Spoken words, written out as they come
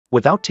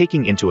Without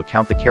taking into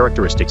account the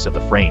characteristics of the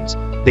frames,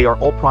 they are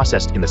all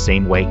processed in the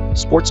same way.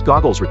 Sports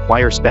goggles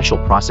require special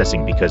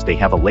processing because they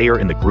have a layer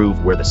in the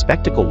groove where the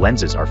spectacle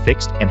lenses are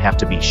fixed and have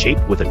to be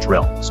shaped with a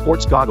drill.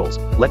 Sports goggles,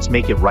 let's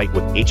make it right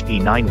with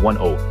HP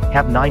 910,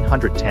 HAV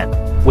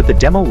 910. With the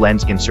demo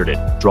lens inserted,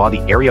 draw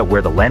the area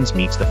where the lens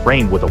meets the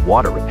frame with a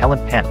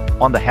water-repellent pen.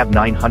 On the HAV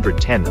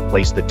 910,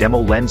 place the demo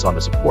lens on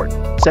the support.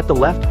 Set the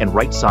left and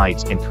right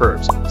sides and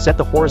curves, set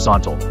the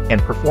horizontal,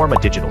 and perform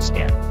a digital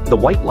scan. The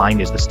white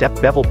line is the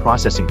step bevel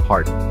processing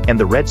part, and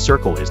the red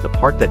circle is the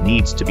part that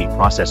needs to be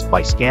processed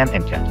by scan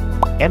and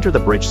cut. Enter the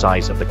bridge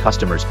size of the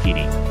customer's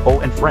PD, O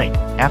and frame.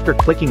 After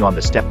clicking on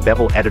the step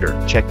bevel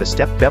editor, check the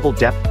step bevel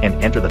depth and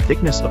enter the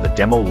thickness of the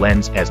demo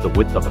lens as the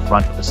width of the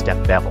front of the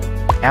step bevel.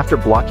 After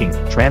blocking,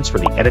 transfer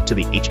the edit to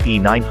the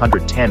HP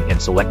 910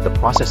 and select the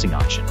processing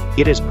option.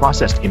 It is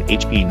processed in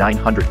HP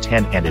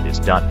 910 and it is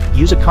done.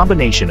 Use a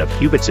combination of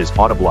Huvitz's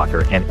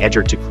autoblocker and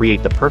edger to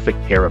create the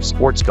perfect pair of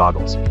sports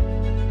goggles.